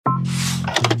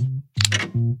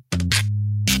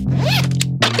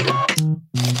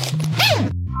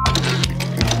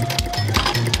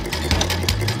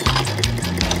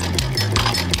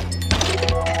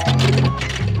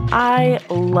I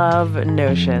love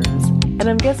Notions, and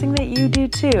I'm guessing that you do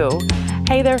too.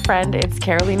 Hey there, friend. It's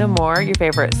Carolina Moore, your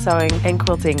favorite sewing and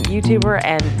quilting YouTuber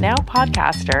and now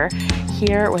podcaster,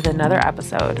 here with another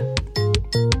episode.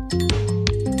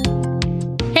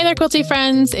 Hey there, quilty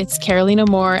friends. It's Carolina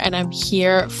Moore, and I'm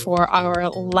here for our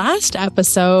last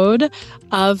episode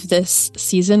of this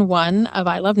season 1 of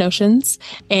I Love Notions.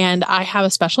 And I have a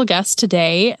special guest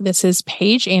today. This is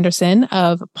Paige Anderson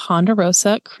of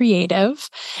Ponderosa Creative.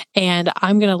 And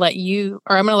I'm going to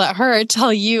let her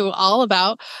tell you all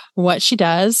about what she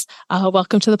does.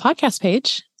 Welcome to the podcast,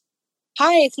 Paige.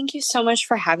 Hi, thank you so much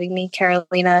for having me,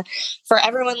 Carolina. For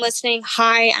everyone listening,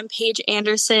 hi, I'm Paige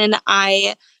Anderson.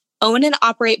 I own and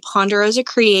operate Ponderosa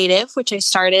Creative, which I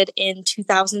started in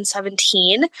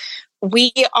 2017.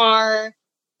 We are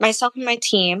myself and my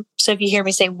team. So if you hear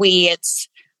me say we, it's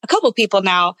a couple people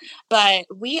now, but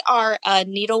we are a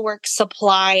needlework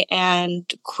supply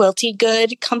and quilty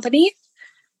good company.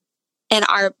 And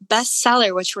our best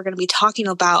seller, which we're going to be talking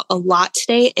about a lot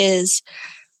today, is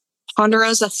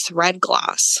Ponderosa Thread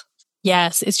Gloss.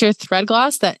 Yes, it's your thread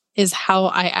gloss that is how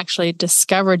I actually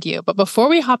discovered you. But before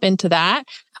we hop into that,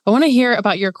 I want to hear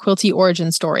about your quilty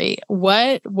origin story.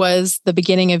 What was the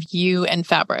beginning of you and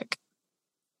fabric?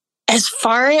 As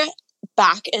far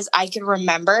back as I can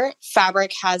remember,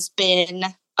 fabric has been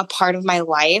a part of my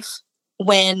life.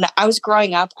 When I was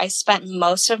growing up, I spent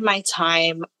most of my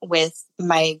time with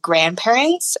my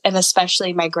grandparents and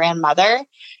especially my grandmother,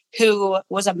 who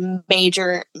was a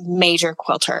major, major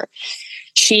quilter.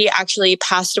 She actually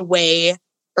passed away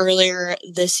earlier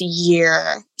this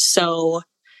year. So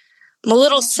I'm a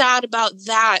little sad about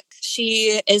that.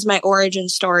 She is my origin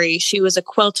story. She was a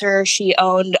quilter. She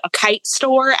owned a kite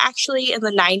store actually in the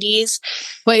 90s.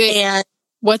 Wait. And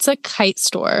what's a kite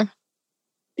store?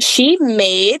 She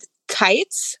made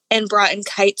kites and brought in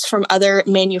kites from other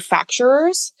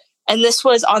manufacturers. And this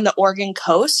was on the Oregon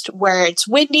coast where it's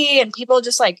windy and people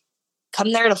just like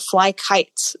come there to fly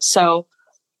kites. So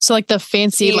like the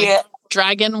fancy like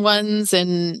dragon ones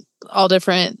and all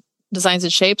different designs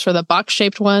and shapes, or the box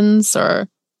shaped ones, or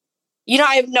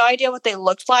I have no idea what they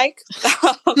looked like.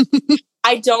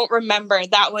 I don't remember.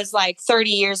 That was like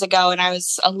 30 years ago and I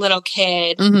was a little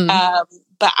kid. Mm-hmm.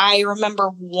 But I remember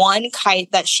one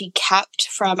kite that she kept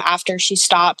from after she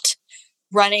stopped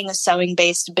running a sewing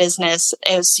based business.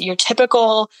 Is your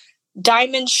typical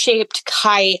diamond shaped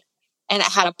kite, and it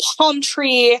had a palm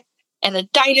tree and a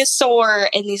dinosaur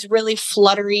and these really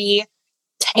fluttery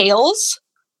tails.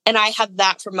 And I had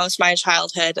that for most of my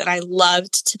childhood. And I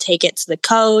loved to take it to the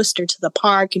coast or to the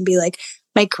park and be like,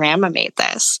 my grandma made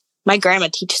this. My grandma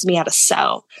teaches me how to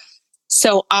sew.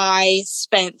 So I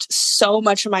spent so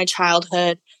much of my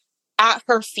childhood at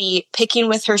her feet, picking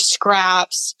with her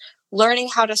scraps, learning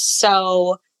how to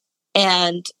sew.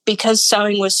 And because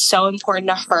sewing was so important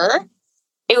to her,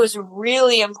 it was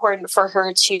really important for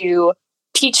her to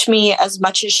teach me as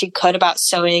much as she could about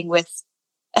sewing,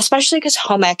 especially because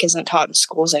home ec isn't taught in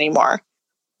schools anymore.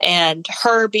 And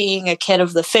her being a kid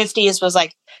of the 50s was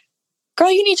like,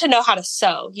 girl, you need to know how to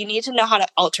sew. You need to know how to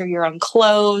alter your own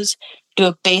clothes, do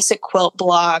a basic quilt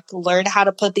block, learn how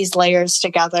to put these layers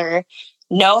together,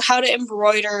 know how to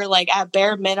embroider, like at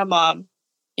bare minimum,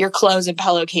 your clothes and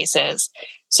pillowcases.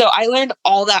 So I learned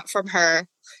all that from her.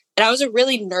 And I was a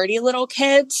really nerdy little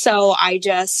kid. So I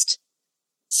just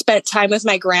spent time with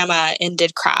my grandma and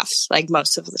did crafts like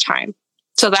most of the time.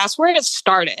 So that's where it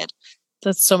started.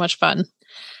 That's so much fun.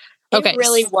 Okay. It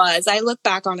really was. I look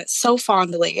back on it so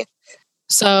fondly.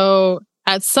 So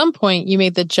at some point you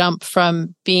made the jump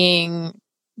from being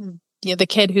the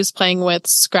kid who's playing with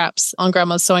scraps on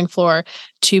grandma's sewing floor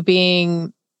to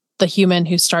being the human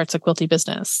who starts a quilty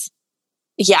business.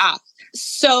 Yeah.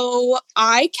 So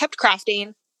I kept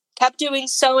crafting, kept doing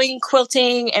sewing,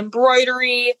 quilting,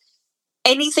 embroidery,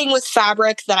 anything with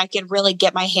fabric that I could really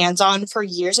get my hands on for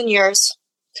years and years.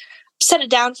 Set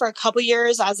it down for a couple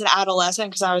years as an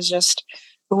adolescent because I was just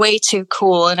way too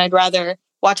cool and I'd rather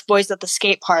watch boys at the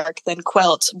skate park than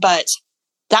quilt, but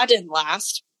that didn't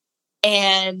last.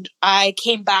 And I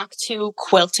came back to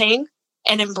quilting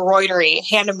and embroidery,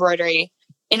 hand embroidery,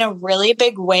 in a really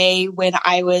big way when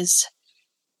I was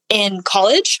in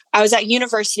college. I was at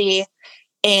university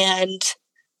and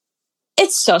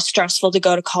it's so stressful to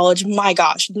go to college. My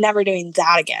gosh, never doing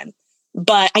that again.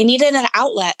 But I needed an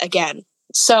outlet again.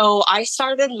 So I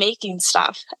started making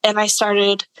stuff and I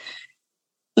started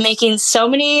making so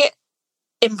many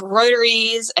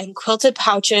embroideries and quilted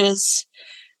pouches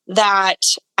that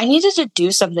I needed to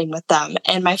do something with them.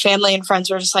 And my family and friends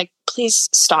were just like, please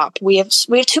stop. We have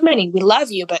too many. We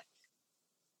love you, but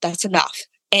that's enough.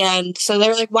 And so they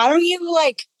were like, why don't you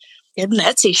get an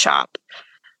Etsy shop?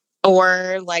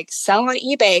 or like sell on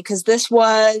eBay. Because this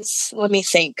was, let me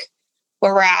think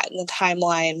where we're at in the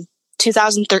timeline,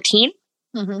 2013.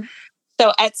 Mm-hmm.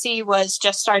 So Etsy was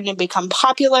just starting to become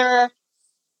popular.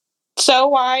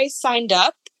 So I signed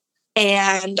up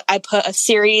and I put a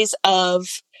series of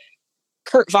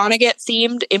Kurt Vonnegut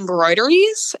themed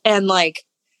embroideries and like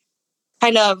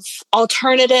kind of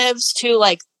alternatives to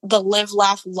like the live,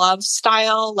 laugh, love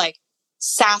style, like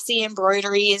sassy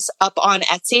embroideries up on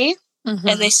Etsy. Mm-hmm.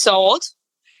 And they sold.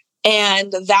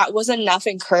 And that was enough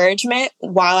encouragement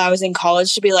while I was in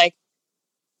college to be like,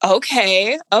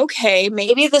 okay,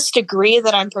 maybe this degree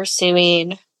that I'm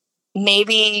pursuing,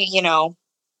 maybe, you know,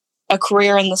 a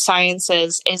career in the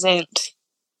sciences isn't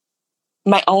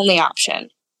my only option.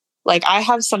 Like, I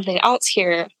have something else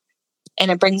here and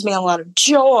it brings me a lot of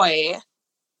joy.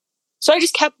 So I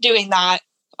just kept doing that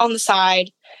on the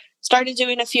side, started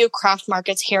doing a few craft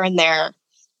markets here and there.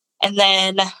 And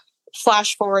then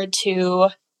flash forward to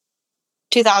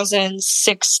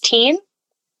 2016,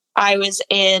 I was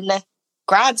in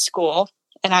grad school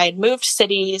and I had moved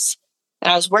cities and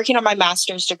I was working on my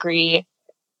master's degree.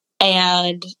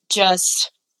 And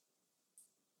just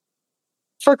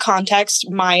for context,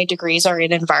 my degrees are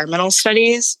in environmental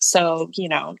studies. So, you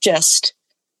know, just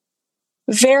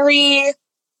very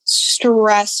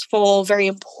stressful, very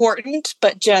important,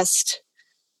 but just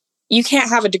you can't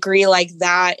have a degree like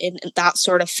that in that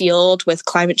sort of field with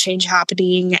climate change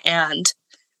happening and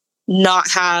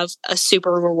not have a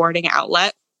super rewarding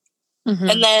outlet. Mm-hmm.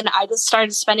 And then I just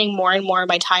started spending more and more of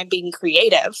my time being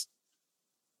creative.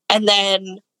 And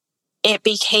then it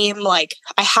became like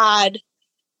I had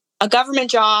a government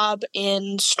job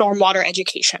in stormwater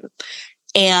education,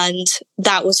 and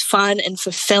that was fun and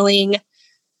fulfilling.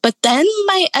 But then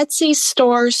my Etsy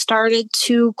store started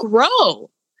to grow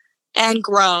and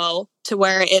grow to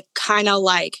where it kind of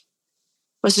like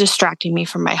was distracting me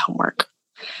from my homework.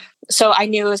 So I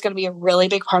knew it was going to be a really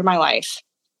big part of my life.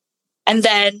 And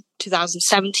then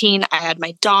 2017, I had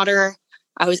my daughter.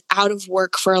 I was out of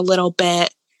work for a little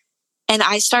bit. And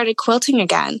I started quilting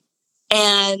again.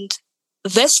 And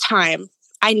this time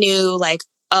I knew like,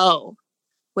 oh,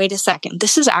 wait a second.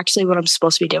 This is actually what I'm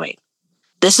supposed to be doing.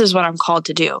 This is what I'm called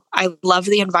to do. I love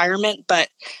the environment, but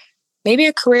maybe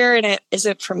a career in it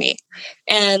isn't for me.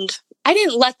 And I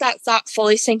didn't let that thought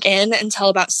fully sink in until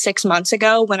about 6 months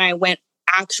ago when I went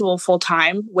actual full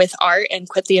time with art and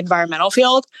quit the environmental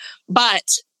field. But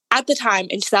at the time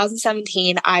in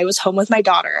 2017, I was home with my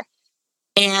daughter.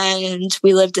 And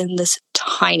we lived in this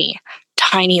tiny,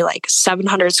 like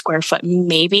 700 square foot,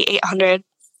 maybe 800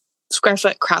 square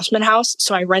foot craftsman house.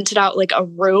 So I rented out like a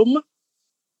room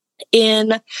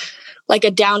in like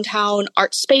a downtown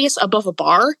art space above a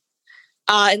bar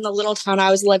in the little town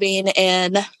I was living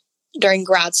in during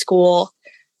grad school,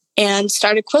 and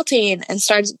started quilting and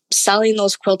started selling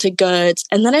those quilted goods.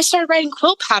 And then I started writing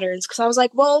quilt patterns because I was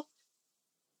like, well,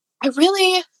 I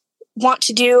really want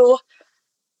to do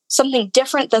something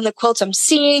different than the quilts I'm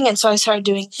seeing. And so I started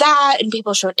doing that and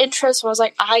people showed interest. So I was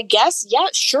like, I guess, yeah,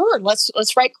 sure. Let's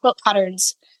write quilt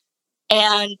patterns.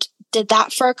 And did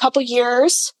that for a couple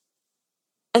years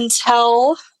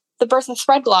until the birth of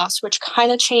Thread Gloss, which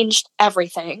kind of changed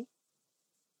everything.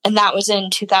 And that was in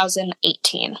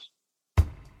 2018.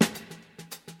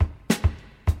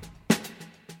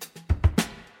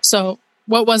 So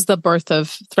what was the birth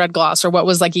of Thread Gloss, or what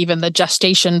was like even the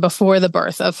gestation before the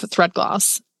birth of Thread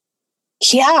Gloss?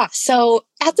 Yeah. So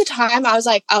at the time I was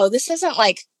like, oh, this isn't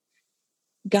like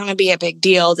going to be a big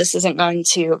deal. This isn't going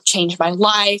to change my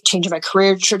life, change my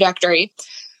career trajectory.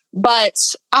 But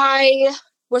I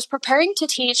was preparing to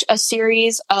teach a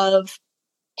series of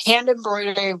hand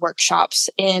embroidery workshops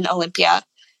in Olympia,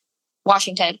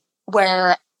 Washington,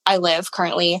 where I live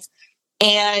currently.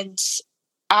 And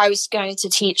I was going to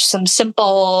teach some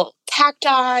simple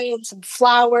cacti and some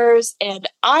flowers. And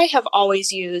I have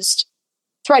always used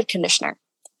thread conditioner.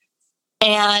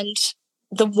 And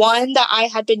the one that I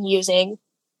had been using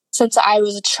since I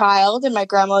was a child, and my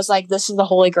grandma was like, this is the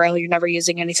holy grail, you're never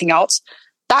using anything else.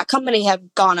 That company had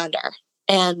gone under.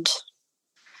 And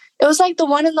it was like the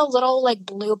one in the little like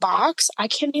blue box. I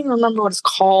can't even remember what it's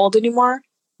called anymore.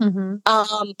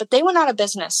 Mm-hmm. But they went out of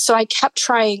business. So I kept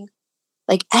trying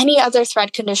like any other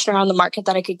thread conditioner on the market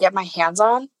that I could get my hands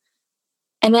on.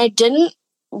 And I didn't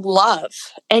love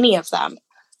any of them.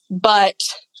 But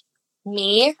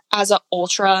me, as an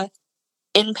ultra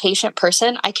impatient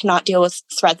person, I cannot deal with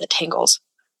thread that tangles.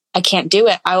 I can't do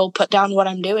it. I will put down what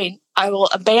I'm doing. I will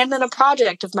abandon a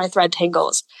project if my thread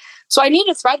tangles. So I need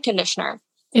a thread conditioner.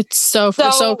 It's so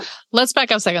let's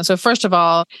back up a second. So first of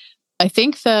all, I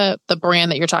think the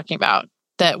brand that you're talking about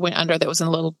that went under, that was in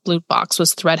a little blue box,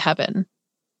 was Thread Heaven.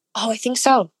 Oh, I think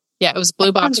so. Yeah, it was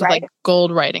blue box with like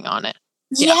gold writing on it.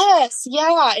 Yeah. Yes,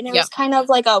 yeah. And it was kind of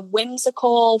like a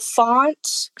whimsical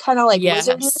font, kind of like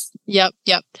wizard. Yep.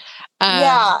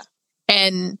 Yeah.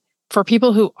 And for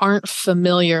people who aren't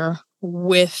familiar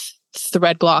with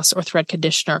thread gloss or thread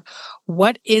conditioner,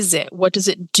 what is it? What does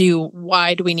it do?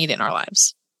 Why do we need it in our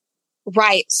lives?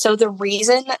 Right. So the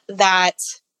reason that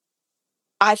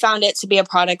I found it to be a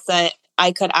product that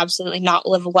I could absolutely not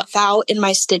live without in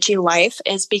my stitchy life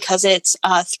is because it's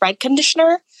a thread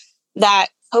conditioner that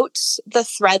coats the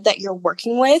thread that you're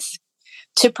working with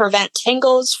to prevent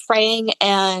tangles, fraying,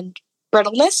 and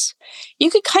brittleness.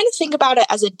 You could kind of think about it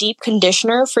as a deep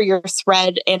conditioner for your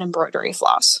thread and embroidery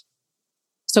floss.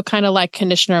 So kind of like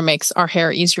conditioner makes our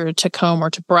hair easier to comb or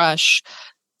to brush.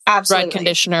 Absolutely. Thread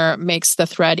conditioner makes the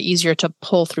thread easier to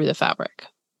pull through the fabric.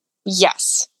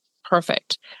 Yes.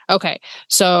 Perfect. Okay.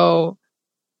 So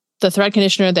the thread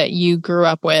conditioner that you grew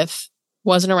up with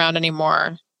wasn't around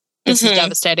anymore. This is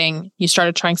devastating. You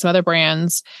started trying some other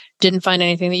brands, didn't find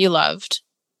anything that you loved.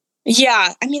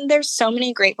 Yeah. I mean, there's so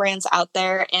many great brands out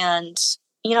there. And,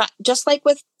 you know, just like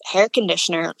with hair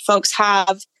conditioner, folks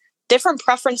have different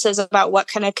preferences about what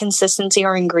kind of consistency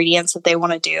or ingredients that they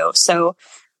want to do. So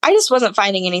I just wasn't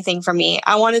finding anything for me.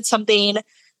 I wanted something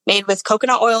made with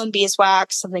coconut oil and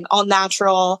beeswax, something all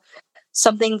natural,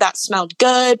 something that smelled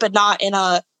good, but not in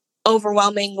a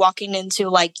overwhelming walking into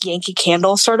like Yankee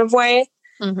Candle sort of way.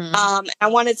 I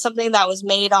wanted something that was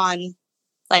made on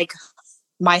like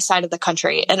my side of the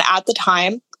country. And at the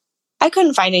time, I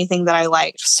couldn't find anything that I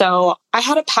liked. So I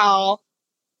had a pal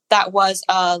that was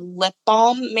a lip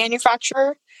balm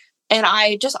manufacturer. And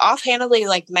I just offhandedly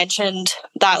like mentioned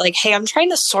that like, hey, I'm trying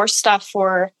to source stuff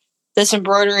for this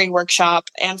embroidery workshop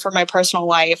and for my personal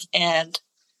life. And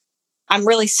I'm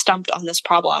really stumped on this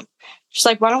problem. She's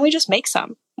like, why don't we just make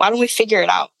some? Why don't we figure it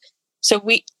out? So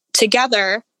we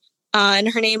together, and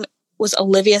her name was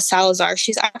Olivia Salazar.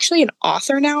 She's actually an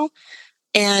author now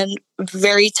and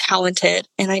very talented.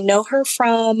 And I know her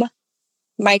from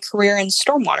my career in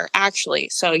stormwater, actually.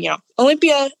 So, you know,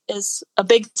 Olympia is a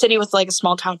big city with like a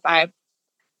small town vibe.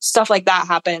 Stuff like that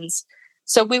happens.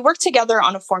 So we worked together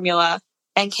on a formula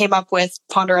and came up with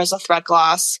Ponderosa Thread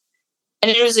Gloss. And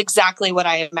it was exactly what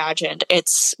I imagined.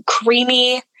 It's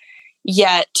creamy,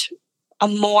 yet a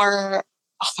more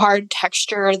hard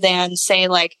texture than, say,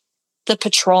 like the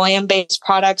petroleum-based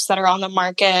products that are on the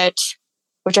market,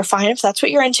 which are fine if that's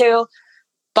what you're into.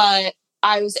 But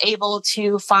I was able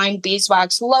to find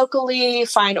beeswax locally,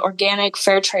 find organic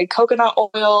fair trade coconut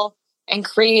oil, and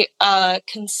create a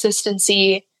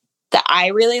consistency that I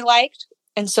really liked.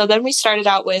 And so then we started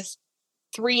out with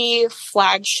 3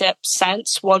 flagship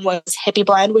scents. One was Hippie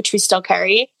Blend, which we still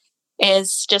carry,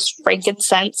 is just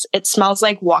frankincense. It smells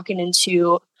like walking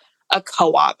into a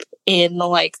co-op in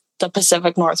like the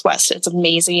Pacific Northwest. It's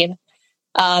amazing.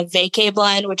 Vacay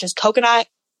Blend, which is coconut.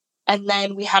 And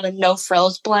then we had a No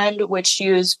Frills blend, which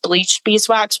used bleached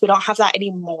beeswax. We don't have that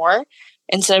anymore.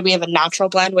 Instead, we have a natural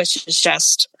blend, which is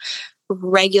just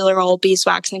regular old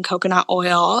beeswax and coconut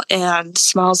oil and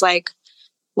smells like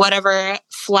whatever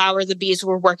flower the bees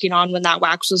were working on when that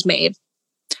wax was made.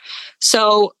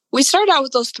 So we started out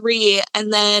with those 3,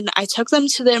 and then I took them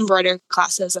to the embroidery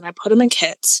classes and I put them in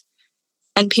kits,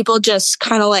 and people just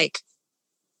kind of like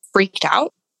freaked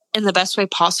out in the best way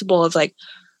possible of like,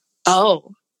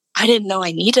 oh, I didn't know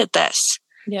I needed this.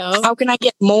 Yeah. How can I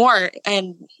get more?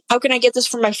 And how can I get this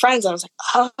for my friends? I was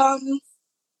like,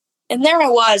 and there I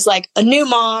was, like a new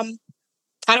mom,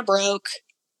 kind of broke,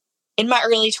 in my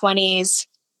early 20s,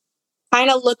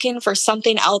 kind of looking for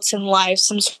something else in life,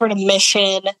 some sort of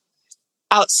mission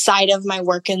outside of my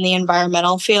work in the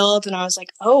environmental field. And I was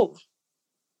like, oh,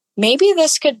 maybe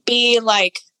this could be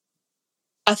like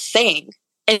a thing.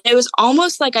 And it was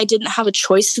almost like I didn't have a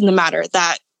choice in the matter,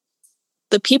 that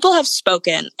the people have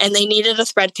spoken and they needed a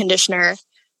thread conditioner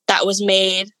that was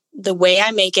made the way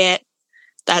I make it,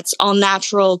 that's all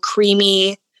natural,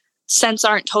 creamy. Scents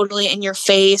aren't totally in your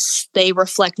face. They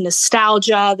reflect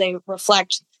nostalgia. They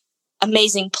reflect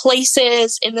amazing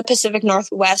places in the Pacific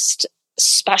Northwest,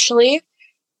 especially.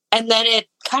 And then it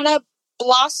kind of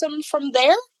blossomed from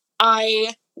there.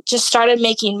 I just started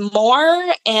making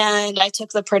more, and I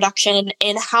took the production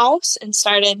in-house and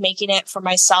started making it for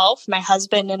myself, my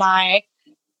husband and I.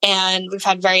 And we've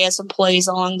had various employees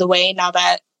along the way now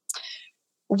that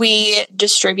we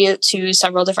distribute to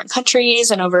several different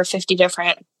countries and over 50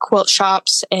 different quilt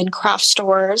shops and craft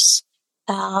stores.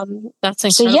 That's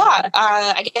incredible. So yeah,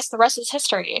 I guess the rest is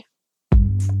history.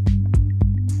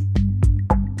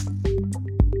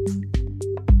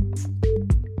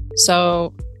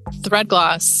 So thread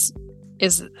gloss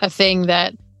is a thing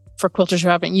that for quilters who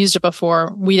haven't used it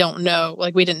before, we don't know,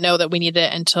 like we didn't know that we needed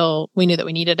it until we knew that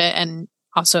we needed it. And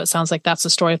also it sounds like that's the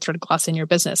story of thread gloss in your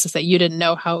business, is that you didn't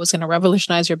know how it was going to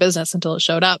revolutionize your business until it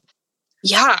showed up.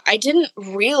 Yeah, I didn't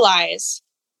realize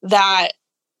that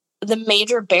the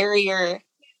major barrier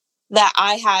that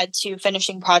I had to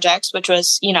finishing projects, which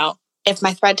was, if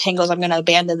my thread tangles, I'm going to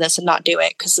abandon this and not do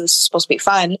it because this is supposed to be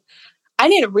fun. I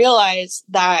didn't realize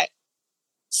that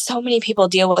so many people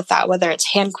deal with that, whether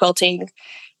it's hand quilting,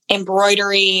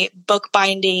 embroidery,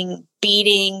 bookbinding,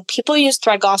 beading. People use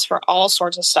thread gloss for all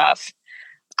sorts of stuff.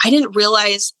 I didn't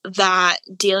realize that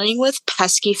dealing with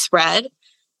pesky thread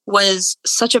was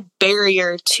such a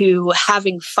barrier to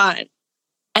having fun.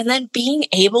 And then being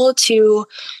able to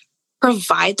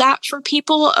provide that for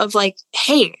people of like,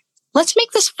 hey, let's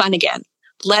make this fun again.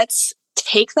 Let's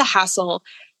take the hassle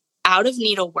out of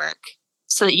needlework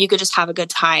so that you could just have a good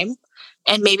time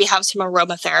and maybe have some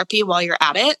aromatherapy while you're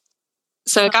at it.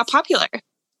 So it got popular.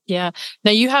 Yeah.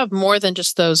 Now you have more than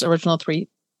just those original 3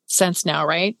 scents now,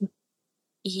 right?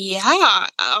 Yeah.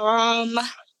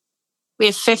 We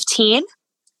have 15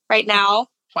 right now.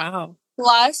 Wow.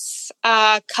 Plus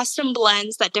custom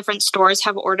blends that different stores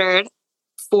have ordered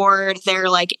for their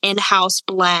like in-house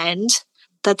blend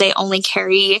that they only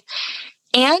carry.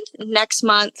 And next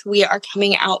month we are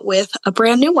coming out with a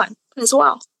brand new one as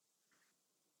well.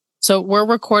 So we're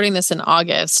recording this in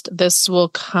August. This will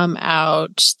come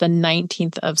out the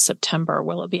 19th of September.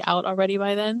 Will it be out already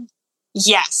by then?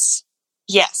 Yes.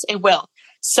 Yes, it will.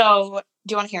 So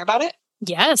do you want to hear about it?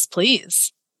 Yes,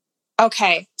 please.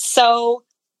 Okay. So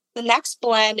the next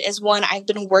blend is one I've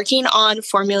been working on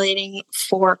formulating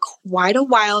for quite a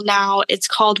while now. It's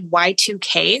called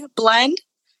Y2K blend.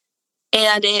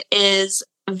 And it is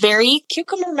very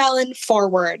cucumber melon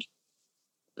forward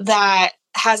that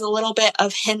has a little bit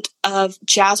of hint of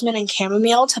jasmine and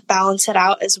chamomile to balance it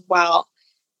out as well.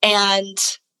 And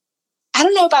I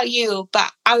don't know about you,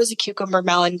 but I was a cucumber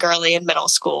melon girly in middle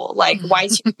school. Like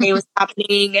Y2K was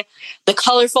happening. The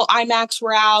colorful iMacs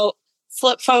were out.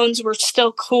 Flip phones were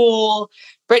still cool.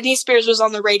 Britney Spears was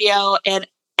on the radio, and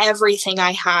everything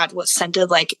I had was scented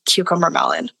like cucumber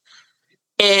melon.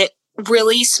 It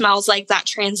really smells like that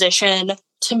transition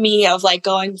to me of like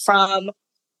going from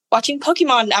watching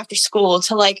Pokemon after school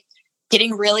to like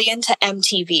getting really into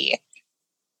MTV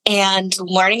and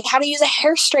learning how to use a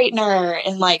hair straightener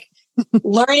and like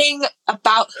learning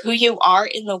about who you are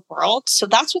in the world. So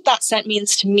that's what that scent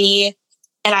means to me.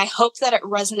 And I hope that it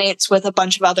resonates with a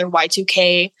bunch of other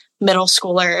Y2K middle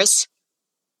schoolers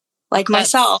like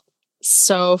myself.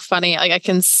 So funny. Like I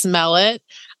can smell it.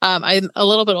 I'm a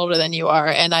little bit older than you are,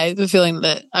 and I have a feeling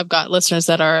that I've got listeners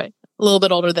that are a little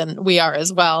bit older than we are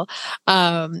as well.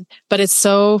 But it's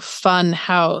so fun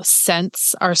how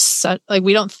scents are such, like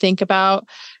we don't think about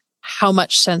how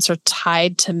much scents are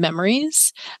tied to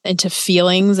memories and to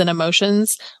feelings and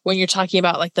emotions when you're talking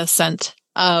about like the scent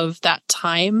of that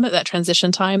time, that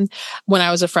transition time. When I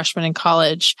was a freshman in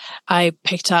college, I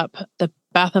picked up the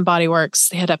Bath and Body Works.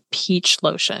 They had a peach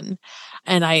lotion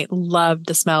and I loved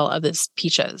the smell of this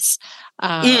peaches.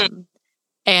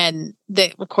 And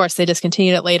they, of course, they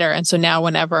discontinued it later. And so now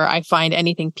whenever I find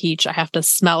anything peach, I have to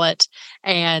smell it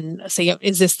and say,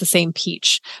 is this the same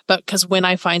peach? But because when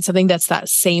I find something that's that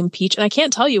same peach, and I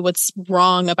can't tell you what's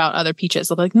wrong about other peaches,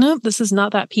 I'll be like, no, this is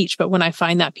not that peach. But when I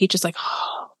find that peach, it's like,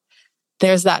 oh,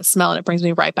 there's that smell. And it brings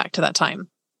me right back to that time.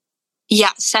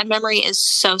 Yeah. Scent memory is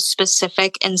so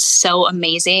specific and so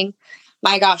amazing.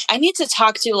 My gosh, I need to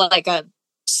talk to like a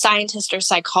scientist or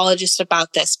psychologist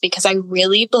about this because I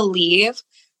really believe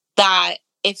that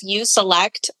if you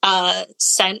select a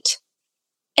scent,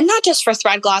 and not just for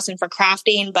thread gloss and for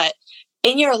crafting, but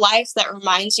in your life that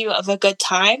reminds you of a good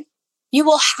time, you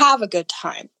will have a good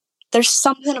time. There's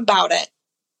something about it.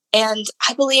 And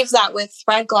I believe that with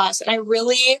thread gloss, and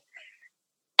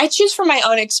I choose from my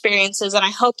own experiences, and I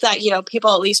hope that,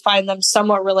 people at least find them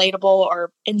somewhat relatable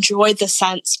or enjoy the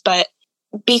scents. But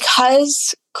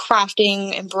because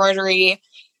crafting, embroidery,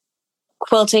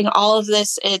 quilting, all of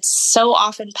this, it's so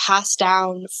often passed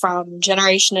down from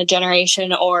generation to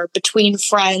generation or between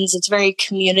friends. It's very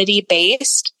community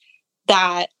based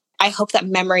that I hope that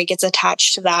memory gets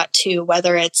attached to that too,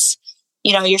 whether it's,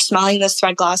 you're smelling this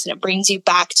thread gloss and it brings you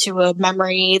back to a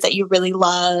memory that you really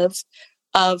love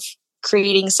of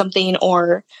creating something,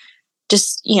 or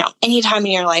just, any time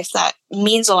in your life that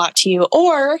means a lot to you,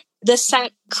 or this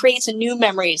scent creates a new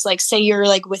memories. Like say you're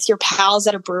like with your pals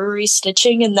at a brewery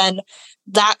stitching, and then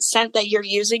that scent that you're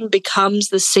using becomes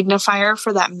the signifier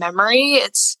for that memory.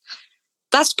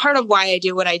 That's part of why I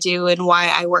do what I do and why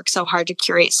I work so hard to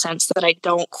curate scents that I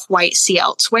don't quite see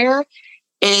elsewhere,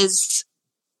 is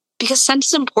because scent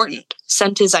is important.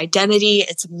 Scent is identity,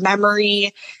 it's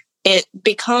memory. It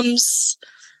becomes,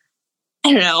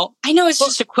 I don't know. I know it's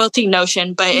just a quilting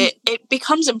notion, but it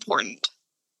becomes important.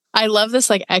 I love this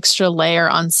like extra layer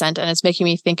on scent, and it's making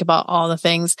me think about all the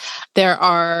things. There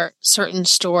are certain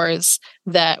stores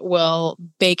that will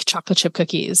bake chocolate chip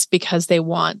cookies because they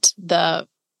want the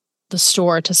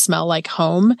store to smell like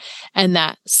home. And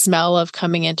that smell of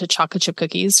coming into chocolate chip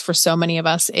cookies for so many of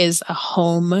us is a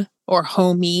home or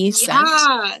homey scent.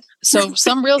 So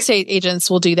some real estate agents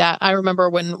will do that. I remember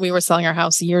when we were selling our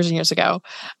house years and years ago,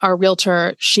 our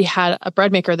realtor, she had a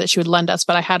bread maker that she would lend us,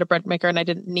 but I had a bread maker and I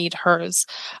didn't need hers.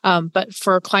 But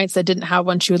for clients that didn't have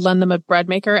one, she would lend them a bread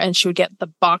maker and she would get the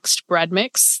boxed bread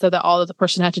mix so that all that the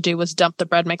person had to do was dump the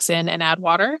bread mix in and add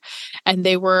water. And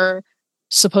they were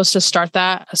supposed to start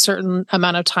that a certain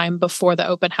amount of time before the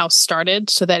open house started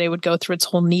so that it would go through its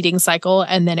whole kneading cycle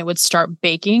and then it would start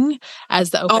baking as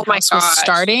the open house was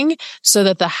starting so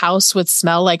that the house would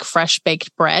smell like fresh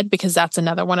baked bread, because that's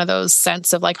another one of those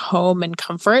scents of like home and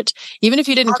comfort. Even if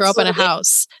you didn't grow up in a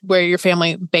house where your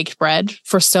family baked bread,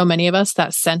 for so many of us,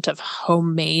 that scent of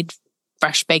homemade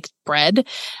fresh baked bread,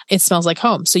 it smells like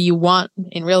home. So you want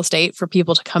in real estate for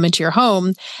people to come into your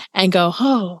home and go,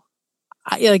 oh,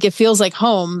 like it feels like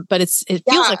home, but it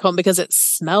feels like home because it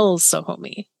smells so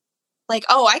homey. Like,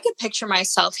 oh, I could picture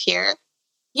myself here.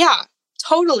 Yeah,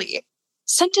 totally.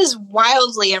 Scent is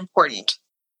wildly important.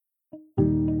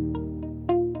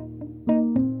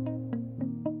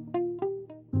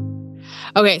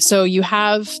 Okay, so you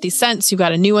have these scents. You've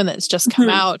got a new one that's just come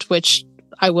out, which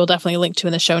I will definitely link to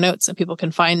in the show notes so people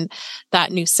can find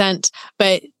that new scent.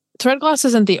 But thread gloss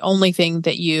isn't the only thing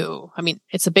that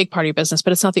it's a big part of your business,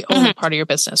 but it's not the only part of your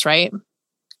business, right?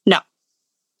 No.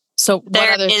 So what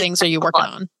other things are you working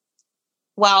on?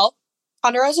 Well,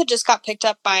 Ponderosa just got picked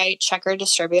up by Checker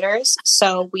Distributors.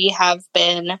 So we have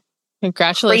been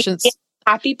congratulations.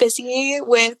 Happy busy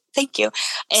with, thank you.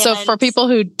 And so for people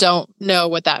who don't know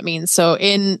what that means, so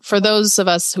for those of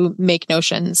us who make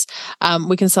notions,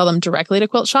 we can sell them directly to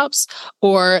quilt shops,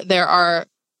 or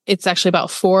it's actually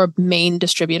about 4 main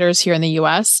distributors here in the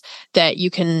US that you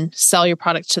can sell your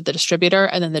product to the distributor,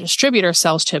 and then the distributor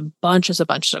sells to bunches of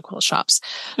quilt shops.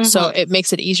 So it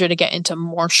makes it easier to get into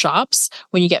more shops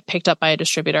when you get picked up by a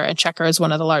distributor, and Checker is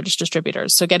one of the largest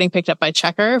distributors. So getting picked up by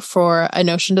Checker for a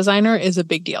notion designer is a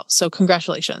big deal. So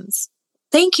congratulations.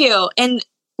 Thank you. And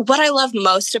what I love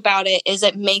most about it is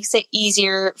it makes it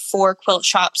easier for quilt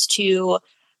shops to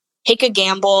take a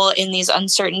gamble in these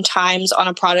uncertain times on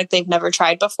a product they've never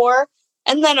tried before.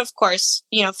 And then, of course,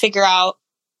 figure out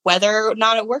whether or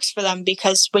not it works for them.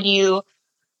 Because when you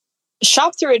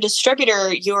shop through a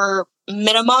distributor, your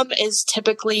minimum is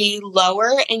typically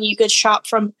lower and you could shop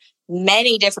from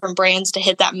many different brands to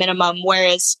hit that minimum.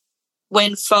 Whereas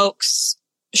when folks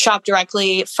shop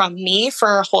directly from me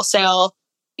for wholesale,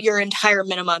 your entire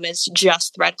minimum is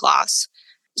just thread gloss.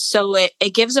 So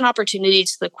it gives an opportunity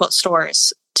to the quilt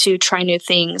stores to try new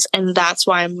things. And that's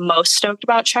why I'm most stoked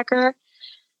about Checker.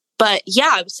 But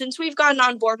yeah, since we've gotten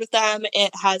on board with them,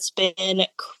 it has been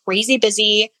crazy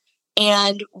busy.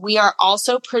 And we are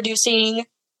also producing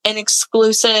an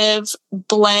exclusive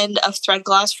blend of thread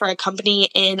gloss for a company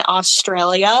in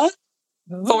Australia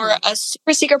for a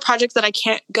super secret project that I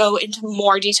can't go into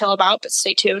more detail about, but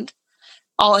stay tuned.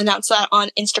 I'll announce that on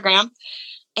Instagram.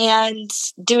 And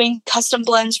doing custom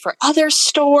blends for other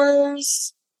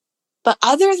stores. But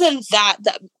other than that,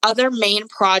 the other main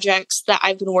projects that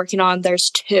I've been working on,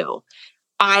 there's 2.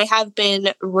 I have been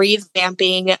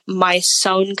revamping my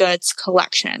sewn goods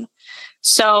collection.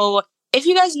 So if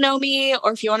you guys know me,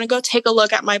 or if you want to go take a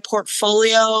look at my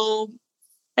portfolio,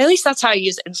 at least that's how I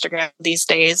use Instagram these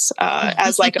days,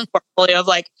 as like a portfolio of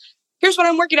like, here's what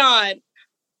I'm working on.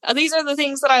 These are the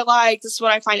things that I like. This is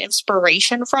what I find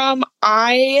inspiration from.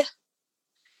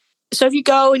 So if you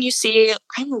go and you see,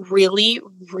 I'm really,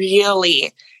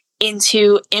 really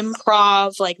into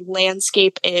improv, like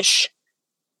landscape-ish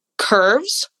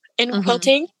curves in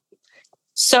quilting.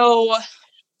 So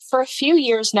for a few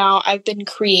years now, I've been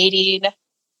creating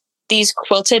these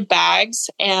quilted bags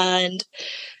and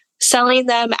selling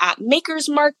them at makers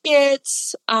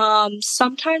markets,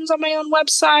 sometimes on my own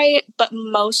website, but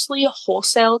mostly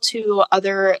wholesale to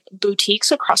other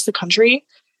boutiques across the country.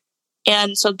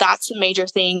 And so that's the major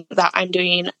thing that I'm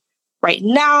doing right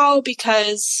now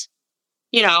because,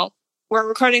 we're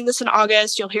recording this in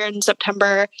August. You'll hear it in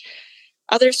September.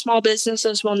 Other small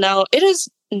businesses will know it is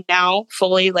now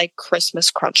fully like Christmas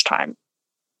crunch time.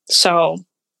 So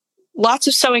lots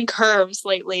of sewing curves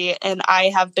lately. And I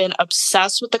have been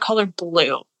obsessed with the color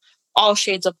blue, all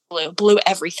shades of blue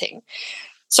everything.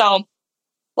 So a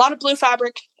lot of blue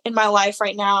fabric in my life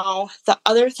right now. The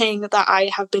other thing that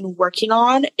I have been working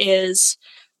on is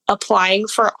applying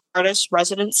for artist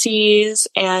residencies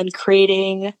and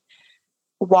creating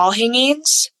wall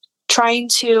hangings, trying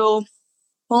to,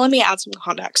 well, let me add some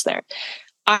context there.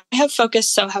 I have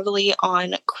focused so heavily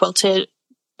on quilted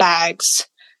bags,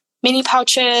 mini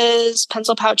pouches,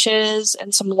 pencil pouches,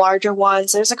 and some larger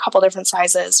ones. There's a couple different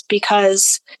sizes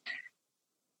because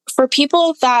for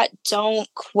people that don't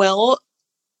quilt,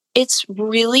 it's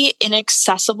really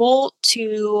inaccessible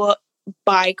to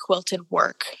buy quilted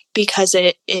work because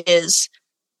it is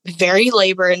very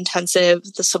labor intensive.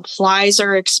 The supplies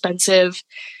are expensive.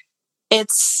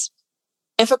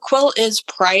 If a quilt is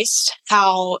priced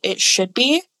how it should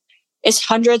be, it's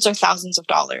hundreds or thousands of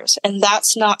dollars. And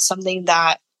that's not something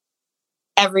that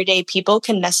everyday people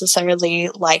can necessarily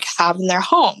have in their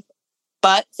home,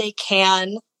 but they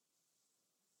can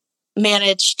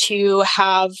manage to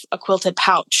have a quilted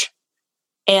pouch.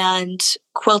 And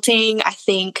quilting, I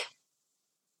think,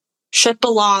 should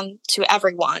belong to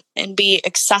everyone and be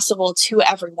accessible to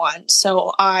everyone.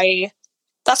 So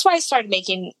that's why I started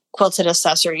making quilted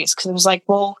accessories, because I was like,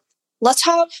 well, let's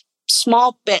have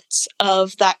small bits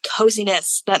of that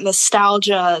coziness, that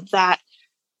nostalgia, that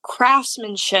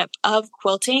craftsmanship of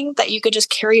quilting that you could just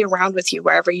carry around with you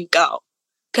wherever you go.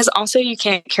 Because also you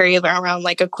can't carry around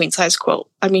a queen size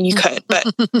quilt. I mean, you could, but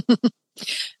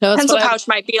no, pencil pouch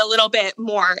might be a little bit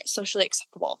more socially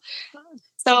acceptable.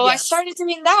 So yes. I started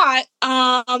doing that.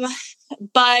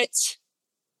 But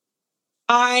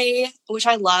which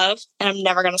I love, and I'm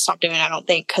never going to stop doing, I don't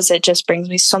think, because it just brings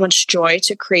me so much joy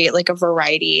to create a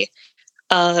variety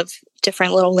of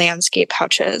different little landscape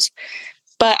pouches.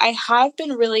 But I have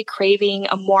been really craving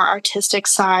a more artistic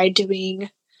side, doing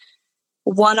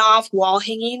one-off wall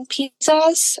hanging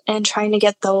pieces and trying to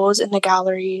get those in the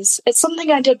galleries. It's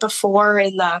something I did before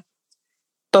in the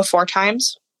before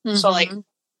times. Mm-hmm. So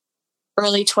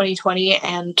early 2020,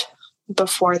 and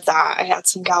before that I had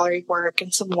some gallery work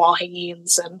and some wall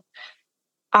hangings, and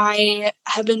I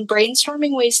have been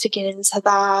brainstorming ways to get into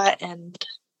that. And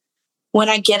when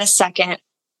I get a second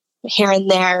here and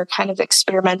there, kind of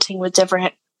experimenting with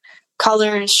different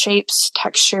colors, shapes,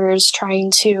 textures, trying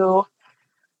to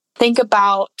think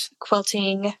about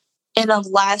quilting in a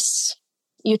less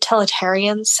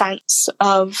utilitarian sense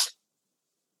of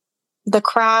the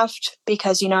craft,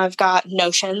 because, I've got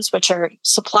notions, which are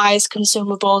supplies,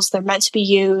 consumables, they're meant to be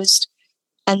used.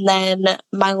 And then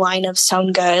my line of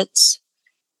sewn goods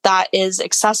that is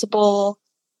accessible,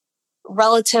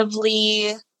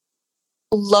 relatively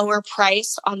lower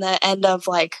price on the end of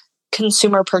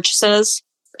consumer purchases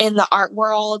in the art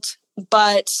world.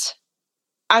 But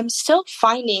I'm still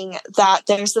finding that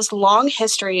there's this long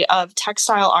history of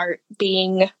textile art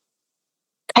being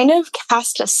kind of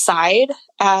cast aside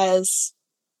as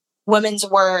women's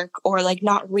work, or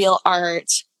not real art,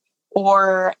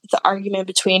 or the argument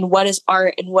between what is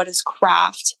art and what is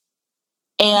craft.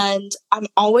 And I'm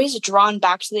always drawn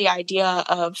back to the idea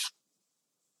of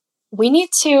we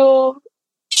need to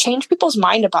change people's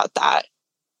mind about that.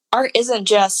 Art isn't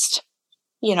just,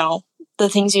 the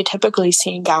things you typically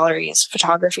see in galleries,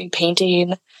 photography,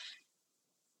 painting,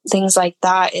 things like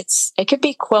that. It could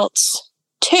be quilts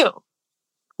too.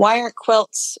 Why aren't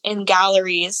quilts in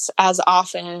galleries as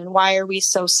often? Why are we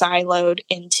so siloed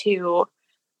into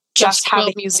just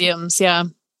having quilt museums? Yeah,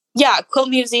 quilt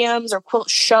museums or quilt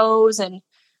shows, and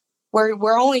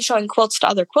we're only showing quilts to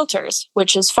other quilters,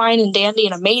 which is fine and dandy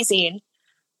and amazing.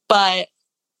 But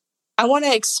I want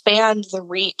to expand the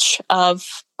reach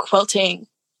of quilting,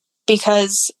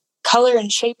 because color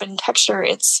and shape and texture,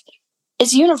 it's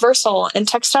universal, and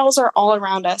textiles are all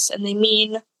around us, and they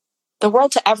mean the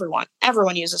world to everyone.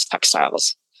 Everyone uses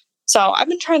textiles. So I've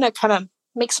been trying to kind of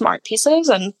make some art pieces,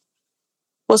 and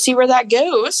we'll see where that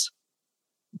goes.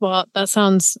 Well, that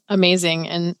sounds amazing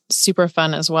and super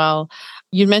fun as well.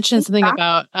 You mentioned something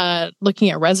about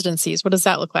looking at residencies. What does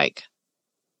that look like?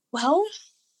 Well,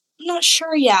 I'm not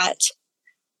sure yet.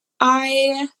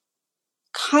 I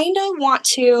kind of want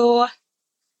to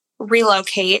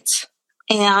relocate,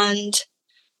 and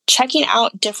checking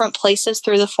out different places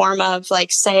through the form of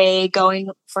say going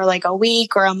for a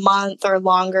week or a month or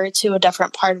longer to a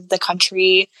different part of the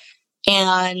country,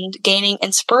 and gaining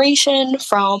inspiration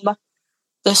from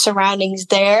the surroundings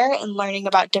there and learning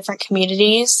about different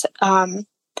communities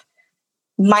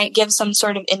might give some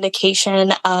sort of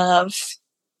indication of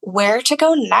where to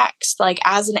go next.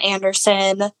 As an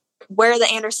Anderson, where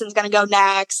the Anderson's going to go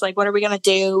next? What are we going to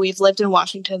do? We've lived in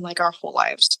Washington our whole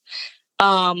lives.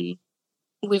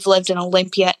 We've lived in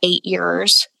Olympia 8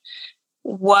 years.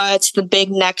 what's the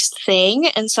big next thing.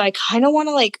 And so I kind of want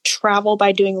to like travel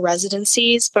by doing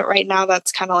residencies, but right now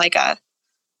that's kind of like a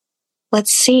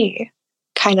let's see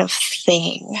kind of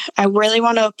thing. I really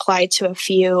want to apply to a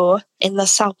few in the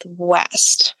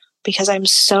Southwest because I'm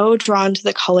so drawn to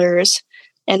the colors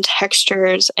and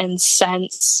textures and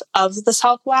scents of the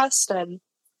Southwest. And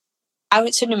I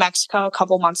went to New Mexico a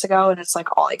couple months ago and it's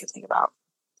like all I could think about.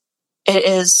 It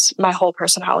is my whole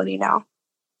personality now.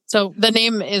 So the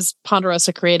name is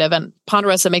Ponderosa Creative, and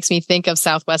Ponderosa makes me think of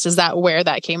Southwest. Is that where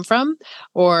that came from?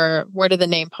 Or where did the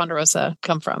name Ponderosa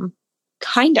come from?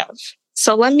 Kind of.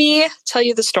 So let me tell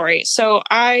you the story. So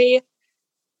I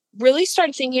really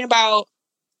started thinking about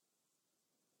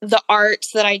the art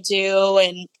that I do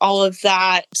and all of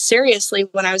that seriously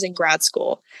when I was in grad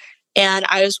school. And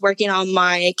I was working on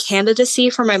my candidacy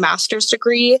for my master's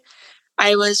degree.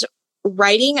 I was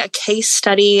writing a case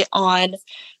study on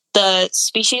the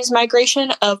species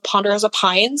migration of Ponderosa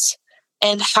pines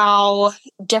and how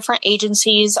different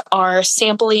agencies are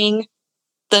sampling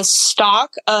the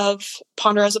stock of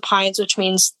Ponderosa pines, which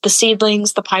means the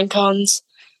seedlings, the pine cones,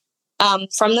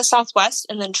 from the Southwest,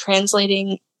 and then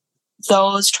translating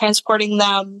those, transporting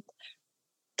them,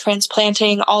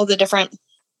 transplanting, all the different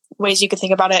ways you could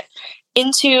think about it,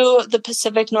 into the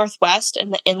Pacific Northwest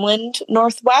and the inland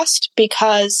Northwest,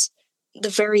 because the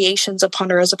variations of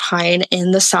Ponderosa pine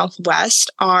in the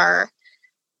Southwest are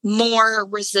more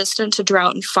resistant to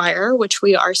drought and fire, which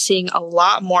we are seeing a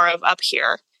lot more of up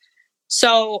here.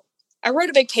 So I wrote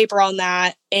a big paper on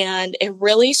that, and it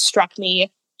really struck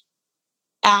me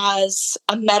as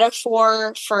a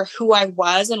metaphor for who I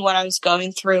was and what I was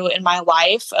going through in my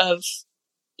life of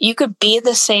you could be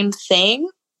the same thing,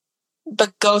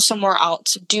 but go somewhere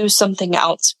else, do something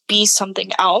else, be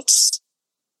something else.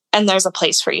 And there's a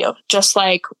place for you, just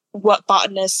like what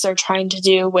botanists are trying to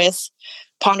do with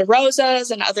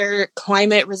ponderosas and other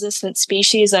climate-resistant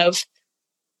species of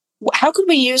how could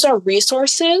we use our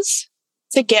resources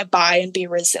to get by and be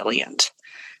resilient.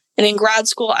 And in grad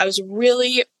school, I was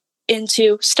really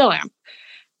into, still am,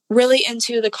 really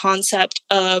into the concept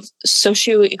of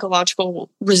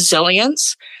socio-ecological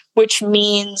resilience, which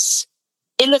means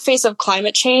in the face of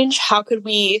climate change, how could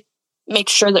we make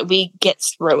sure that we get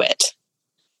through it?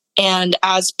 And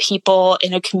as people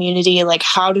in a community, like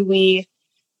how do we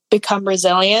become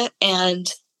resilient?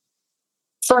 And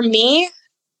for me,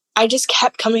 I just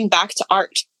kept coming back to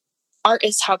art. Art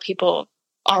is how people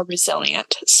are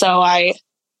resilient. So I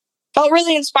felt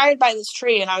really inspired by this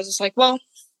tree, and I was just like, well,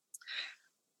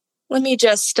 let me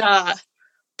just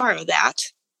borrow that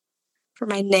for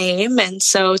my name. And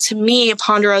so to me,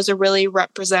 Ponderosa really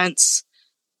represents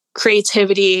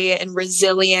creativity and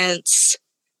resilience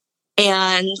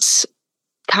and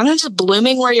kind of just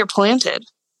blooming where you're planted.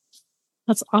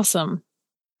 That's awesome.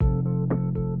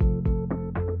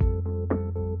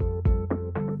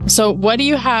 So what do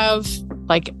you have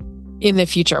like in the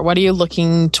future? What are you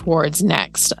looking towards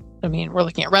next? I mean, we're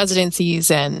looking at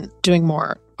residencies and doing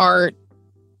more art,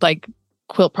 like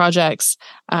quilt projects.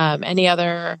 Any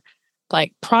other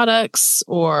like products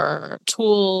or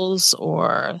tools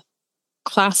or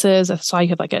classes? I saw you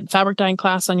had like a fabric dyeing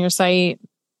class on your site.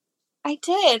 I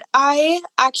did. I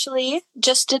actually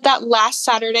just did that last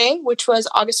Saturday, which was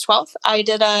August 12th. I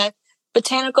did a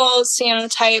botanical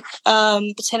cyanotype,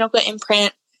 botanical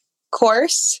imprint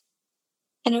course,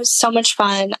 and it was so much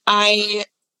fun. I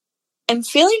am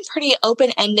feeling pretty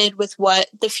open-ended with what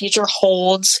the future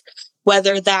holds,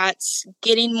 whether that's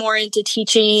getting more into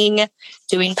teaching,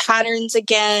 doing patterns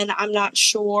again, I'm not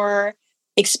sure,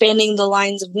 expanding the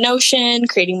lines of Notion,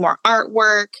 creating more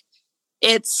artwork.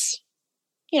 It's,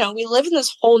 we live in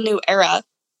this whole new era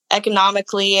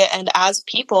economically and as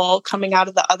people coming out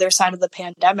of the other side of the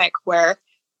pandemic where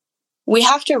we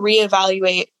have to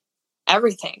reevaluate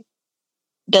everything.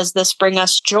 Does this bring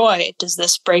us joy? Does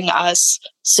this bring us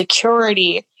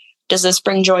security? Does this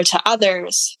bring joy to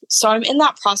others? So I'm in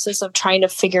that process of trying to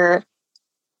figure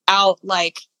out,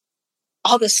 like,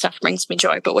 all this stuff brings me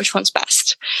joy, but which one's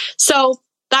best? So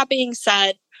that being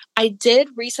said, I did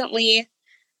recently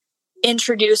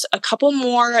introduce a couple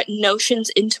more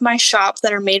notions into my shop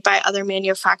that are made by other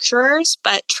manufacturers,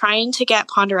 but trying to get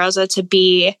Ponderosa to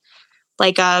be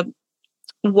like a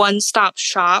one-stop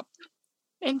shop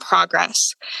in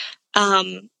progress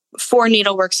for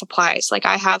needlework supplies. Like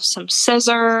I have some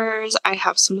scissors, I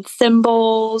have some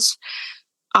thimbles,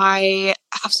 I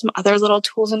have some other little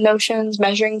tools and notions,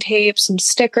 measuring tape, some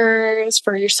stickers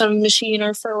for your sewing machine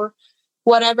or for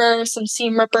whatever, some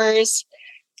seam rippers.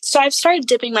 So I've started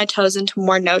dipping my toes into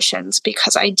more notions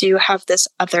because I do have this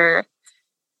other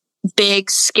big,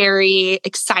 scary,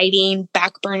 exciting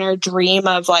back burner dream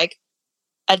of like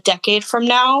a decade from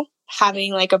now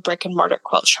having like a brick and mortar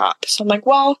quilt shop. So I'm like,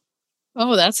 well,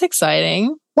 oh, that's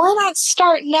exciting. Why not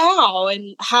start now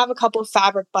and have a couple of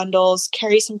fabric bundles,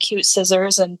 carry some cute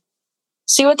scissors, and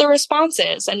see what the response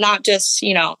is, and not just,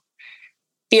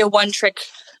 be a one-trick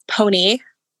pony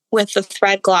with the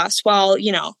thread gloss. While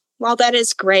that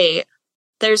is great,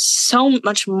 there's so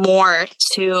much more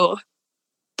to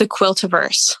the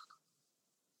quiltiverse.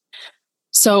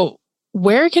 So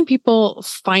where can people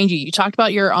find you? You talked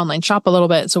about your online shop a little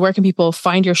bit. So where can people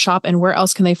find your shop, and where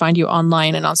else can they find you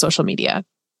online and on social media?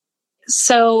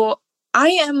 So I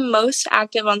am most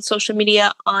active on social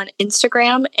media on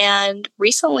Instagram and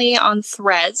recently on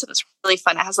Threads. It was really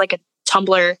fun. It has like a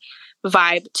Tumblr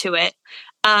vibe to it.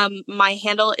 My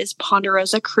handle is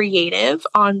Ponderosa Creative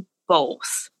on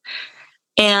both.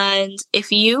 And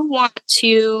if you want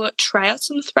to try out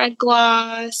some thread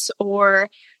gloss or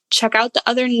check out the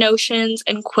other notions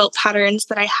and quilt patterns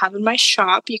that I have in my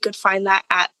shop, you could find that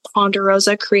at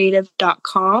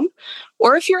ponderosacreative.com.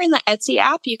 Or if you're in the Etsy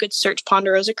app, you could search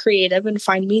Ponderosa Creative and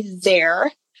find me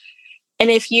there. And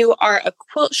if you are a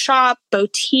quilt shop,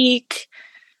 boutique,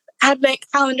 advent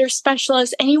calendar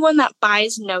specialist, anyone that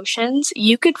buys notions,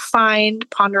 you could find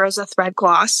Ponderosa Thread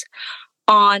Gloss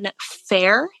on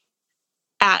Fair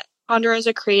at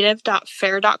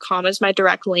ponderosacreative.fair.com is my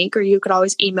direct link, or you could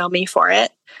always email me for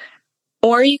it.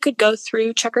 Or you could go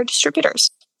through Checker Distributors.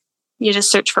 You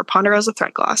just search for Ponderosa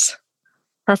Thread Gloss.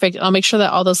 Perfect. I'll make sure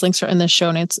that all those links are in the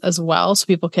show notes as well. So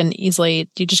people can you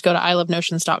just go to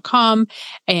ilovenotions.com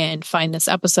and find this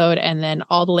episode, and then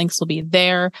all the links will be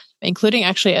there, including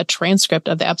actually a transcript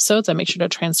of the episodes. I make sure to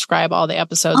transcribe all the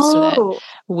episodes so that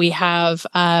we have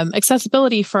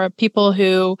accessibility for people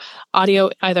who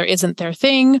audio either isn't their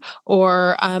thing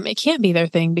or it can't be their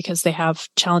thing because they have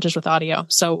challenges with audio.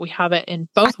 So we have it in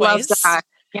both ways. Love that.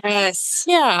 Yes.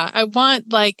 Yeah. I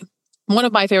want one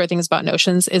of my favorite things about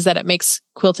Notions is that it makes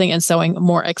quilting and sewing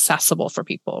more accessible for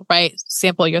people, right?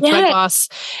 Sample your thread gloss.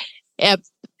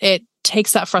 It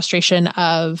takes that frustration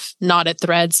of knotted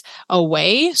threads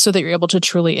away so that you're able to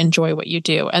truly enjoy what you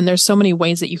do. And there's so many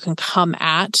ways that you can come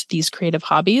at these creative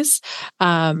hobbies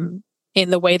in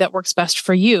the way that works best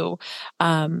for you,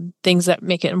 things that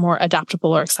make it more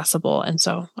adaptable or accessible. And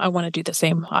so I want to do the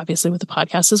same, obviously, with the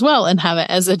podcast as well and have it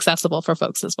as accessible for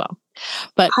folks as well.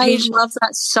 But Paige, I love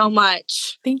that so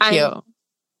much. Thank you. I'm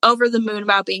over the moon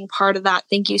about being part of that.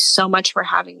 Thank you so much for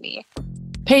having me.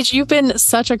 Paige, you've been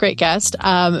such a great guest.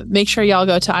 Make sure y'all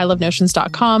go to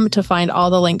ilovenotions.com to find all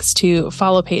the links to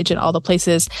follow Paige in all the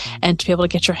places and to be able to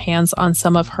get your hands on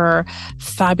some of her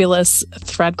fabulous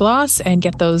thread gloss and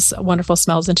get those wonderful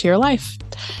smells into your life.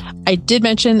 I did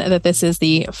mention that this is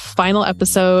the final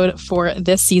episode for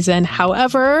this season.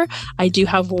 However, I do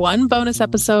have one bonus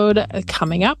episode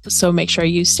coming up, so make sure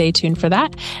you stay tuned for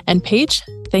that. And Paige,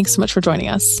 thanks so much for joining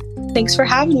us. Thanks for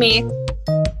having me.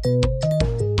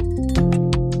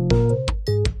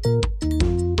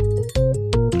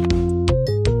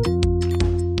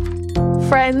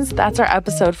 Friends, that's our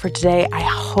episode for today. I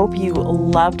hope you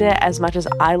loved it as much as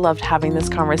I loved having this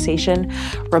conversation.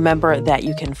 Remember that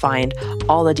you can find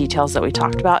all the details that we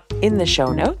talked about in the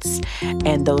show notes,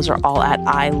 and those are all at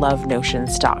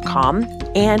ilovenotions.com.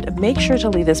 And make sure to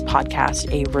leave this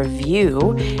podcast a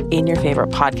review in your favorite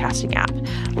podcasting app.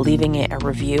 Leaving it a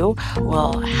review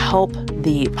will help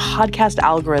the podcast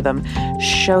algorithm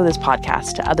show this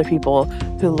podcast to other people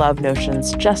who love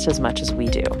Notions just as much as we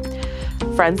do.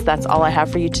 Friends, that's all I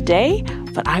have for you today,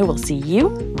 but I will see you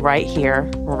right here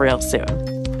real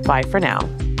soon. Bye for now.